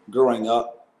think growing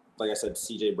up, like I said,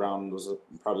 CJ Brown was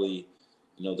probably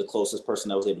the closest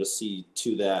person I was able to see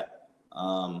to that.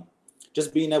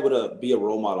 Just being able to be a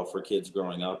role model for kids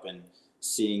growing up and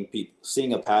seeing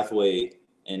a pathway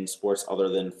in sports other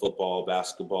than football,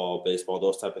 basketball, baseball,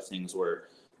 those type of things where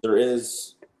there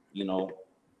is, you know,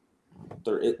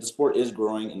 the sport is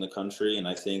growing in the country, and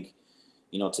I think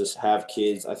to have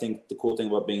kids. I think the cool thing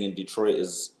about being in Detroit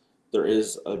is there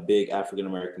is a big African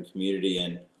American community,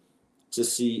 and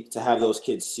to have those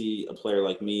kids see a player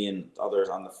like me and others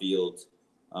on the field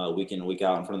week in and week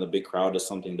out in front of the big crowd is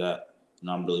something that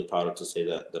I'm really proud of to say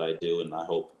that I do, and I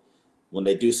hope when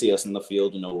they do see us in the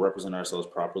field, represent ourselves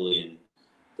properly and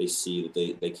they see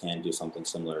that they can do something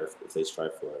similar if they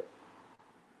strive for it.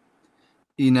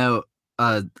 You know,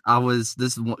 I was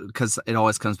this because it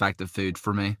always comes back to food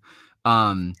for me.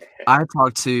 I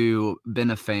talked to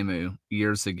Benefemu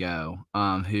years ago,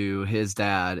 who his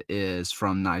dad is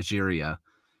from Nigeria.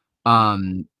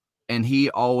 Um, and he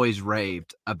always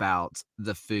raved about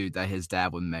the food that his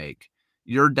dad would make.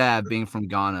 Your dad being from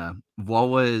Ghana, what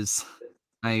was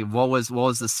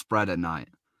the spread at night?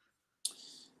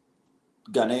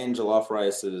 Ghanaian jollof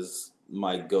rice is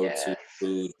my go-to Yes.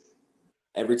 food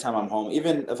every time I'm home.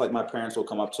 Even if like my parents will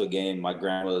come up to a game, my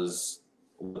grandma's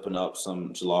whipping up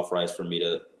some jollof rice for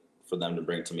them to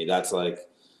bring to me. That's like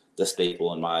the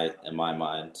staple in my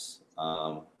mind.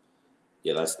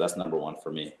 Yeah, that's number one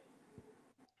for me.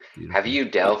 Have Beautiful. you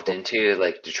delved into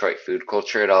like Detroit food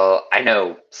culture at all? I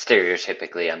know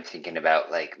stereotypically I'm thinking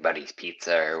about like Buddy's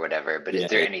Pizza or whatever, but is Yeah,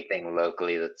 there yeah. anything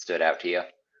locally that stood out to you?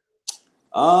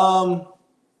 Um,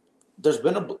 there's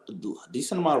been a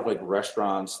decent amount of like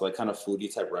restaurants, like kind of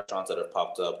foodie type restaurants that have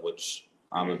popped up, which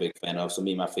I'm a Mhm. big fan of. So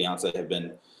me and my fiance have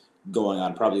been going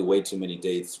on probably way too many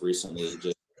dates recently,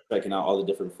 just checking out all the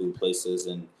different food places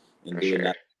and For doing sure.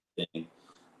 that thing.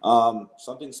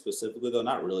 Something specifically though,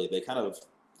 not really. They kind of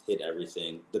hit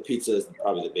everything. The pizza is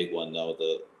probably the big one though,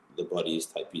 the Buddies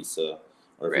type pizza,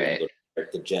 or if you want Right. to go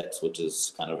to the Jets, which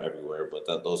is kind of everywhere. But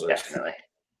those are Definitely.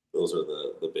 those are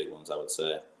the big ones I would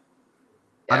say.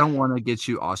 I Yeah. don't wanna get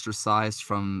you ostracized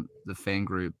from the fan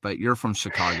group, but you're from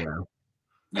Chicago.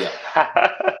 Yeah.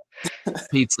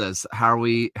 Pizzas, how are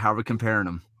we comparing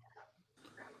them?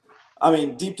 I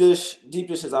mean, deep dish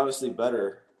is obviously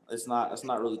better. It's not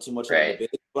really too much of a Right.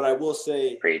 debate, but I will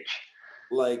say Preach.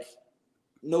 like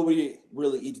nobody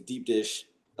really eats deep dish.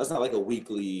 That's not like a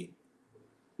weekly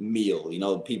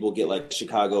meal. People get like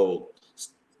Chicago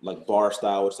like bar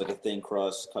style, which is like a thin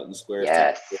crust, cut in squares.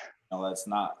 Yes. That's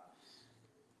not.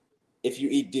 If you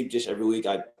eat deep dish every week,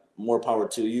 more power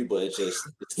to you. But it's just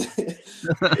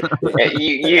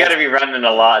you got to be running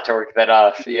a lot to work that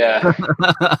off. Yeah.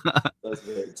 That's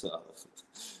very tough.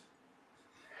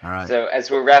 All right. So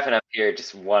as we're wrapping up here,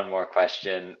 just one more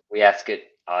question. We ask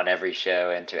it on every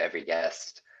show and to every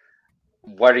guest.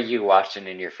 What are you watching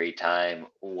in your free time?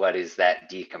 What is that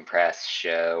decompress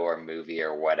show or movie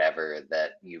or whatever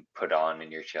that you put on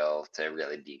in your chill to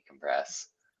really decompress?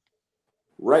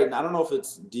 Right now, I don't know if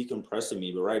it's decompressing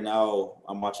me, but right now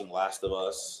I'm watching The Last of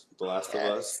Us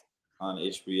on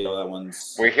HBO. That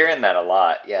one's. We're hearing that a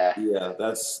lot. Yeah. Yeah,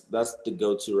 that's the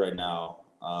go-to right now.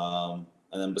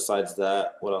 And then besides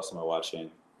that, what else am I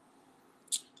watching?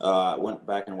 I went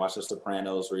back and watched The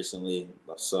Sopranos recently,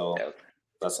 so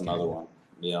that's another one.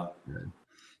 Yeah.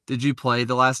 Did you play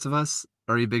The Last of Us?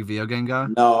 Are you a big video game guy?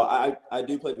 No, I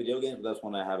do play video games, but that's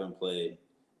one I haven't played.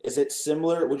 Is it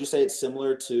similar? Would you say it's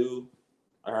similar to,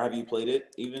 or have you played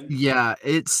it even? Yeah,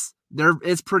 it's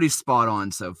pretty spot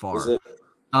on so far. Is it?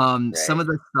 Some of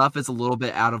the stuff is a little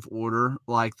bit out of order.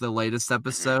 Like the latest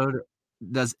episode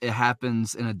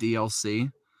happens in a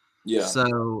DLC. Yeah.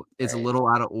 So it's a little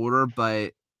out of order,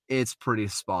 but it's pretty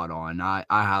spot on. I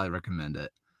highly recommend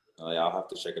it. Oh, yeah, I'll have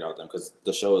to check it out then, because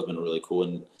the show has been really cool,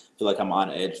 and I feel like I'm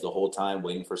on edge the whole time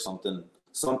waiting for something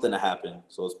to happen.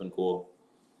 So it's been cool.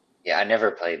 Yeah, I never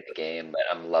played the game, but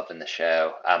I'm loving the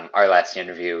show. Our last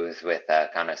interview was with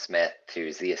Connor Smith,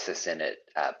 who's the assistant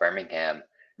at Birmingham,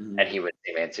 and he was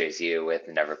the same answer as you with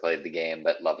never played the game,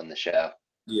 but loving the show.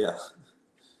 Yeah.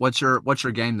 What's your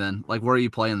game then? Like, where are you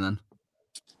playing then?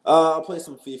 I'll play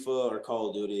some FIFA or Call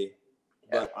of Duty,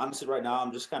 but honestly, right now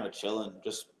I'm just kind of chilling,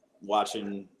 just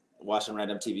watching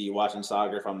random TV, watching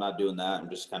soccer. If I'm not doing that, I'm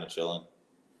just kind of chilling.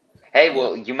 Hey,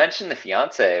 well, you mentioned the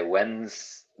fiance.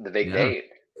 When's the big date?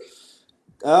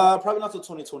 Probably not till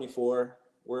 2024.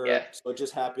 So it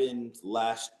just happened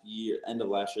last year, end of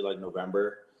last year, like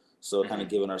November. So kind of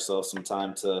giving ourselves some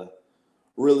time to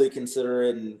really consider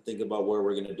it and think about where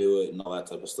we're gonna do it and all that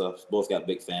type of stuff. Both got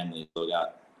big families, so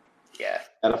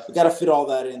gotta fit all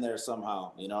that in there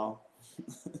somehow, you know.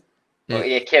 Well,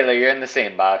 yeah, Kayla, you're in the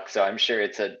same box, so I'm sure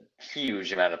it's a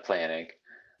huge amount of planning.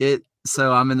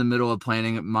 So I'm in the middle of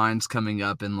planning. Mine's coming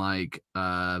up in like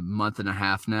a month and a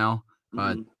half now.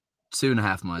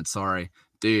 2.5 months, sorry.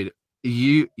 Dude,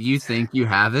 you think you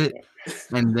have it,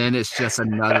 and then it's just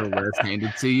another list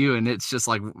handed to you, and it's just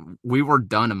like, we were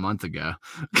done a month ago.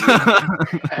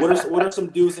 What are some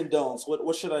do's and don'ts?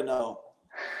 What should I know?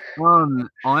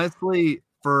 Honestly,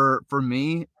 for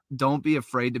me, don't be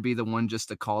afraid to be the one just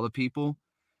to call the people.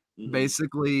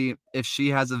 Basically, if she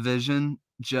has a vision,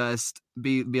 just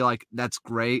be like, that's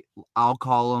great. I'll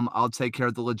call them. I'll take care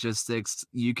of the logistics.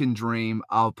 You can dream.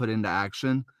 I'll put into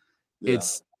action. Yeah.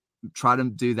 It's try to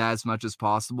do that as much as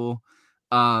possible.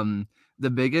 The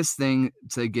biggest thing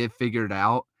to get figured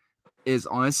out is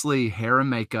honestly hair and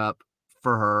makeup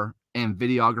for her, and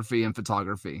videography and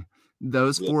photography.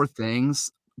 Those 4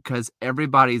 things, because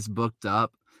everybody's booked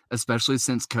up, especially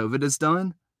since COVID is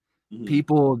done.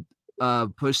 People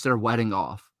push their wedding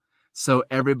off, so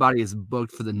everybody is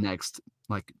booked for the next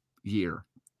year.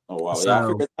 Oh wow!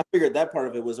 So, yeah, I figured that part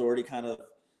of it was already kind of,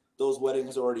 those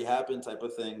weddings already happened type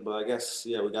of thing. But I guess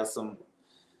we got some.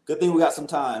 Good thing we got some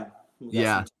time.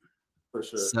 For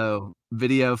sure. So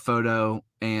video, photo,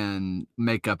 and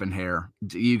makeup and hair.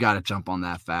 You got to jump on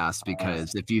that fast,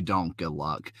 because if you don't, good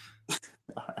luck.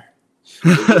 All right.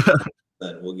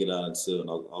 We'll get on it soon.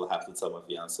 I'll have to tell my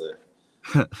fiance.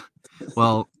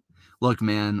 Well, look,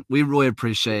 man, we really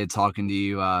appreciate talking to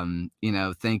you.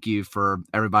 Thank you for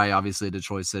everybody, obviously, at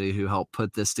Detroit City, who helped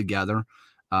put this together.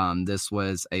 This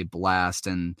was a blast,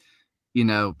 and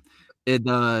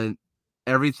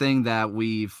everything that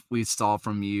we saw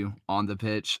from you on the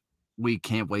pitch, we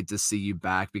can't wait to see you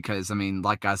back, because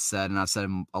like I said, and I said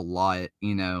a lot,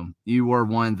 you were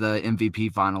one of the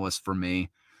MVP finalists for me.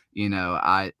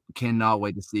 I cannot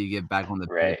wait to see you get back on the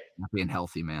pitch, being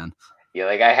healthy, man. Yeah,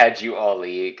 like I had you all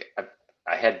league.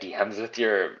 I had DMs with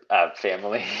your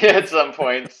family at some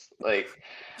points. Like,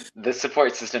 the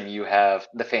support system you have,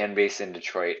 the fan base in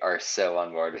Detroit are so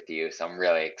on board with you. So I'm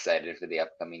really excited for the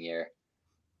upcoming year.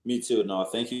 Me too. No,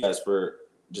 thank you guys for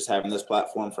just having this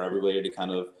platform for everybody to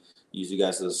kind of use you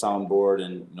guys as a soundboard,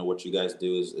 and what you guys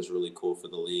do is really cool for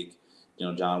the league.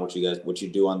 John, what you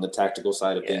do on the tactical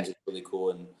side of things is really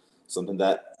cool, and something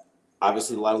that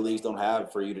obviously a lot of leagues don't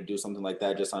have. For you to do something like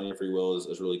that just on your free will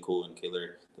is really cool. And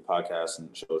Kayla, the podcast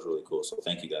and show is really cool. So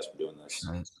thank you guys for doing this.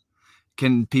 Nice.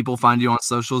 Can people find you on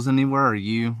socials anywhere? Are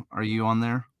you on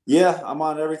there? Yeah, I'm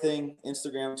on everything: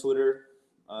 Instagram, Twitter,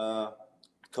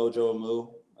 Kojo Amoo.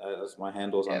 That's my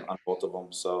handles Yep. on both of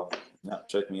them. So yeah,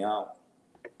 check me out.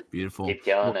 Beautiful. Keep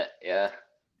killing it. Yeah.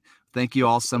 Thank you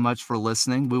all so much for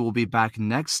listening. We will be back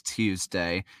next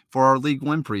Tuesday for our League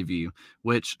One preview,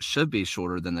 which should be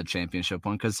shorter than the championship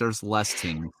one because there's less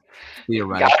teams,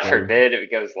 theoretically. God forbid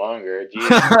it goes longer.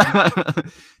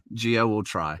 Jeez. Gio will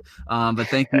try. But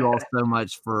thank you all so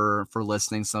much for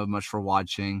listening, so much for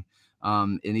watching.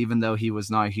 And even though he was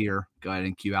not here, go ahead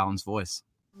and cue Alan's voice.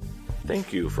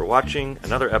 Thank you for watching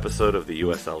another episode of the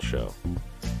USL Show.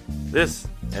 This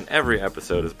and every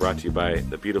episode is brought to you by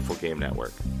the Beautiful Game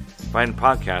Network. Find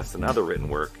podcasts and other written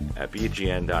work at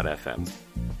bgn.fm.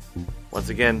 Once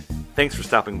again, thanks for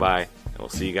stopping by, and we'll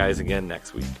see you guys again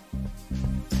next week.